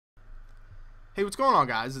Hey, what's going on,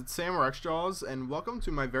 guys? It's MW3 Xjawz, and welcome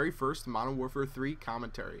to my very first Modern Warfare 3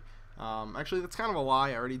 commentary. Actually, that's kind of a lie.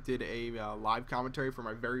 I already did a live commentary for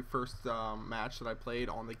my very first match that I played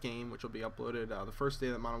on the game, which will be uploaded the first day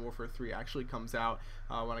that Modern Warfare 3 actually comes out,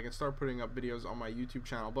 when I can start putting up videos on my YouTube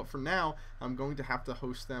channel. But for now, I'm going to have to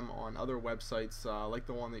host them on other websites, like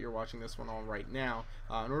the one that you're watching this one on right now,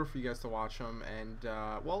 in order for you guys to watch them. And,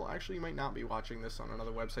 well, actually, you might not be watching this on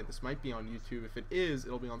another website. This might be on YouTube. If it is,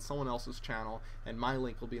 it'll be on someone else's channel, and my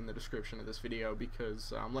link will be in the description of this video,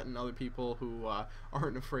 because I'm letting other people who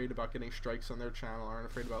aren't afraid about getting strikes on their channel, aren't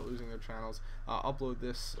afraid about losing their channels, upload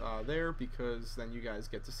this there, because then you guys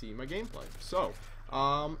get to see my gameplay. So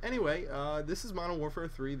anyway, this is Modern Warfare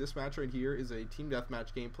 3. This match right here is a team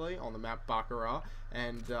deathmatch gameplay on the map Baccarat,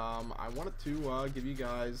 and I wanted to give you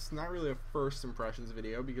guys not really a first impressions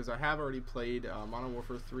video, because I have already played Modern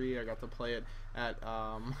Warfare 3. I got to play it at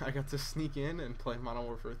I got to sneak in and play Modern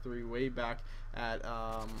Warfare 3 way back at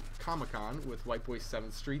Comic-Con with White Boy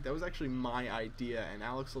 7th Street. That was actually my idea, and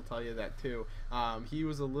Alex will tell you that too. He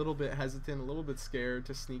was a little bit hesitant, a little bit scared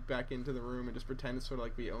to sneak back into the room and just pretend it's sort of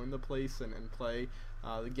like we own the place and play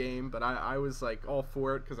the game, but I was like all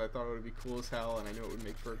for it, because I thought it would be cool as hell, and I knew it would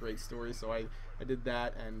make for a great story, so I did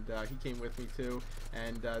that, and he came with me too,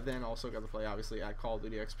 and then also got to play obviously at Call of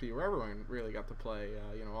Duty XP, where everyone really got to play.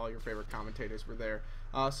 You know, all your favorite commentators were there.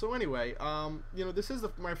 So anyway, you know, this is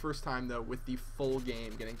my first time though with the full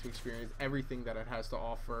game, getting to experience everything that it has to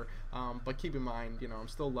offer. But keep in mind, you know, I'm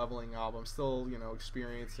still leveling up, I'm still, you know,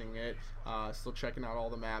 experiencing it, still checking out all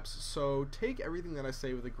the maps. So take everything that I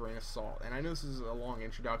say with a grain of salt. And I know this is a long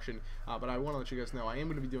introduction, but I want to let you guys know I am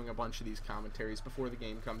going to be doing a bunch of these commentaries before the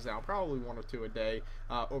game comes out, probably one or two a day,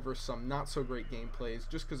 over some not so great gameplays,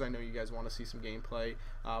 just because I know you guys want to see some gameplay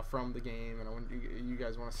from the game, and I want you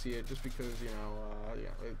guys want to see it, just because, you know,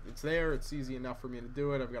 it's there, it's easy enough for me to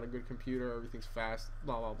do it, I've got a good computer, everything's fast,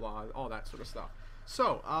 blah blah blah, all that sort of stuff.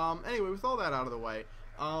 So anyway, with all that out of the way,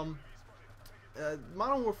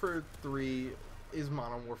 Modern Warfare 3 is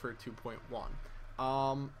Modern Warfare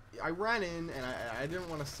 2.1. I ran in, and I didn't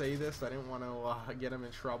want to say this, I didn't want to get him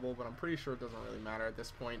in trouble, but I'm pretty sure it doesn't really matter at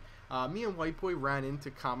this point. Me and White Boy ran into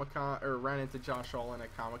Comic-Con, or ran into Josh Allen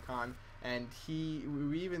at Comic-Con, and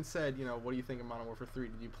we even said, you know, what do you think of Modern Warfare 3?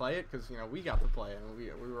 Did you play it? Because, you know, we got to play it, and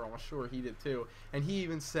we were almost sure he did too. And he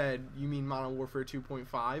even said, you mean Modern Warfare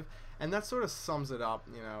 2.5? And that sort of sums it up,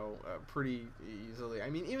 you know, pretty easily. I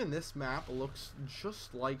mean, even this map looks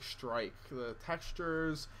just like Strike. The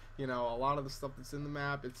textures, you know, a lot of the stuff that's in the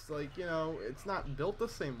map, it's like, you know, it's not built the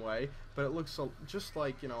same way, but it looks just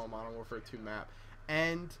like, you know, a Modern Warfare 2 map.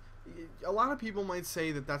 And a lot of people might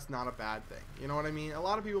say that that's not a bad thing, you know what I mean? A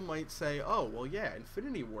lot of people might say, oh, well, yeah,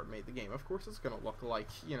 Infinity Ward made the game, of course it's going to look like,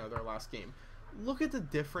 you know, their last game. Look at the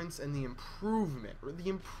difference and the improvement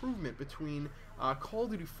between Call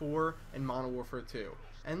of Duty 4 and Modern Warfare 2.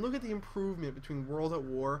 And look at the improvement between World at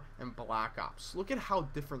War and Black Ops. Look at how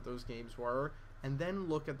different those games were, and then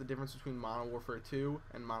look at the difference between Modern Warfare 2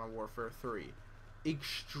 and Modern Warfare 3.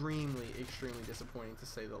 Extremely, extremely disappointing, to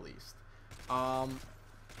say the least.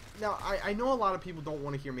 Now, I know a lot of people don't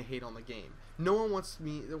want to hear me hate on the game. No one wants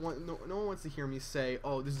to hear me say,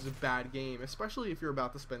 oh, this is a bad game, especially if you're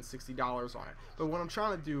about to spend $60 on it. But what I'm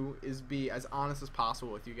trying to do is be as honest as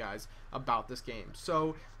possible with you guys about this game.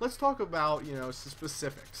 So let's talk about, you know,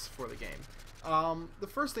 specifics for the game. The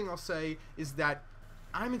first thing I'll say is that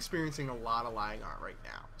I'm experiencing a lot of lag on it right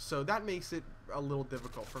now, so that makes it a little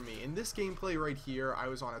difficult for me. In this gameplay right here, I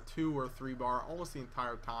was on a 2 or 3 bar almost the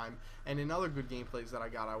entire time, and in other good gameplays that I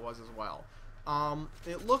got, I was as well.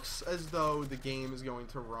 It looks as though the game is going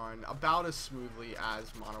to run about as smoothly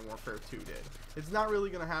as Modern Warfare 2 did. It's not really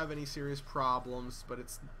going to have any serious problems, but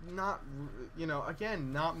it's not, you know,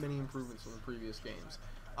 again, not many improvements from the previous games.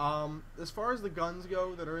 As far as the guns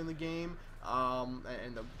go that are in the game,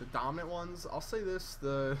 and the dominant ones, I'll say this,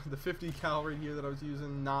 the 50 cal right here that I was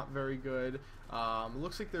using, not very good. It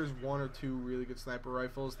looks like there's 1 or 2 really good sniper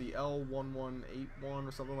rifles. The L1181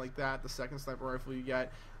 or something like that, the second sniper rifle you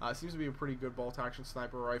get, seems to be a pretty good bolt action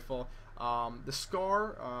sniper rifle. The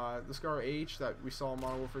Scar H that we saw in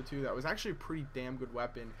Modern Warfare 2, that was actually a pretty damn good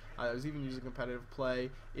weapon. I was even using competitive play,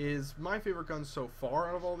 is my favorite gun so far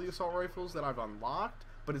out of all the assault rifles that I've unlocked.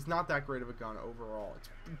 But it's not that great of a gun overall.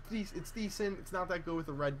 It's decent, it's not that good with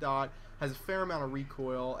the red dot, has a fair amount of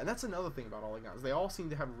recoil, and that's another thing about all the guns. They all seem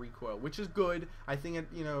to have recoil, which is good. I think it,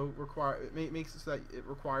 you know, makes it so that it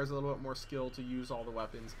requires a little bit more skill to use all the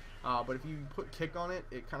weapons. But if you put kick on it,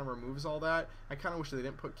 it kind of removes all that. I kind of wish they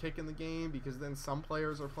didn't put kick in the game, because then some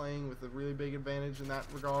players are playing with a really big advantage in that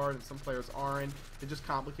regard, and some players aren't. It just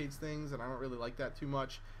complicates things, and I don't really like that too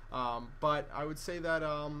much. But I would say that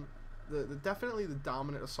definitely the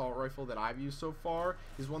dominant assault rifle that I've used so far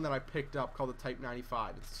is one that I picked up called the Type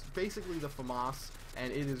 95. It's basically the FAMAS,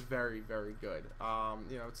 and it is very, very good.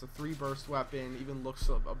 You know, it's a 3-burst weapon, even looks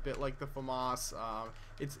a bit like the FAMAS.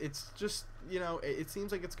 It's just, you know, it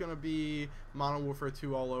seems like it's going to be Modern Warfare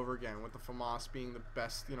 2 all over again, with the FAMAS being the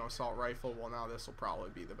best, you know, assault rifle. Well, now this will probably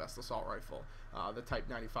be the best assault rifle, the Type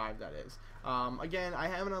 95, that is. Again, I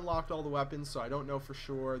haven't unlocked all the weapons, so I don't know for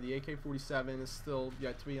sure. The AK-47 is still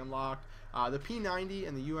yet to be unlocked. The P90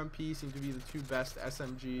 and the UMP seem to be the 2 best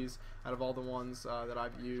SMGs out of all the ones that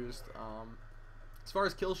I've used. As far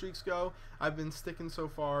as kill streaks go, I've been sticking so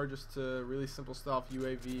far just to really simple stuff: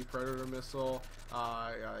 UAV, Predator missile,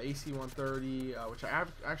 AC-130, which I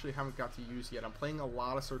actually haven't got to use yet. I'm playing a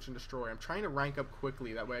lot of Search and Destroy. I'm trying to rank up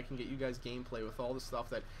quickly, that way I can get you guys gameplay with all the stuff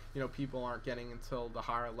that, you know, people aren't getting until the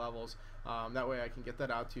higher levels. That way I can get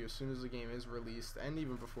that out to you as soon as the game is released, and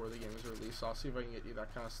even before the game is released. So I'll see if I can get you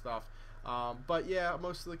that kind of stuff. But yeah,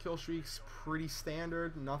 most of the kill streaks pretty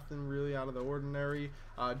standard, nothing really out of the ordinary.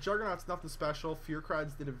 Juggernaut's nothing special.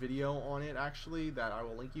 FearCrads did a video on it, actually, that I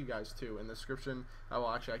will link you guys to in the description.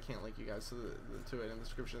 Well, actually, I can't link you guys to it in the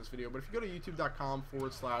description of this video, but if you go to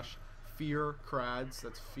youtube.com/FearCrads,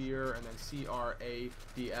 that's fear and then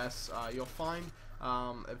CRADS, you'll find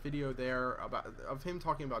a video there of him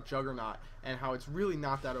talking about Juggernaut and how it's really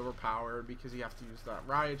not that overpowered, because you have to use that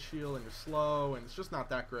riot shield and you're slow, and it's just not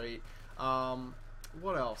that great.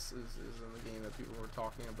 What else is in the game that people were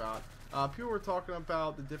talking about? People were talking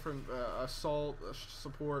about the different assault,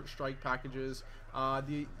 support, strike packages.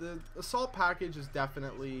 The assault package is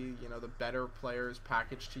definitely, you know, the better player's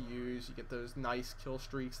package to use. You get those nice kill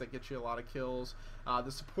streaks that get you a lot of kills.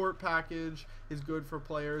 The support package is good for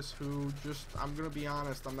players who just, I'm going to be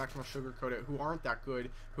honest, I'm not going to sugarcoat it, who aren't that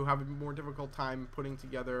good, who have a more difficult time putting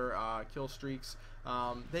together kill streaks.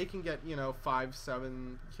 They can get, you know, 5,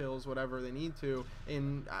 7 kills, whatever they need to,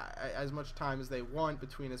 in as much time as they want,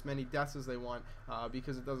 between as many deaths as they want,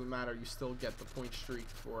 because it doesn't matter, you still get the point streak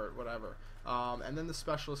for it, whatever. And then the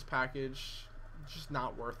specialist package, just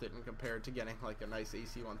not worth it in compared to getting like a nice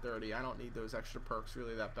AC-130. I don't need those extra perks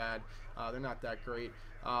really that bad. They're not that great.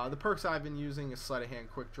 The perks I've been using is Sleight of Hand,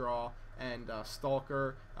 Quick Draw, and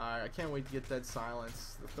Stalker. I can't wait to get Dead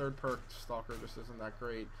Silence. The third perk, Stalker, just isn't that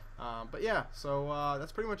great. But yeah, so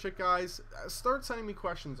that's pretty much it, guys. Start sending me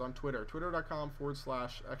questions on Twitter,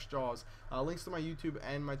 twitter.com/Xjawz. Links to my YouTube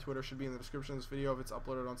and my Twitter should be in the description of this video if it's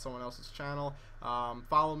uploaded on someone else's channel.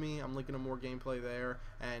 Follow me. I'm linking to more gameplay there,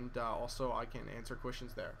 and also I can answer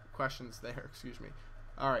questions there. Excuse me.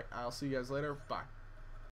 All right, I'll see you guys later. Bye.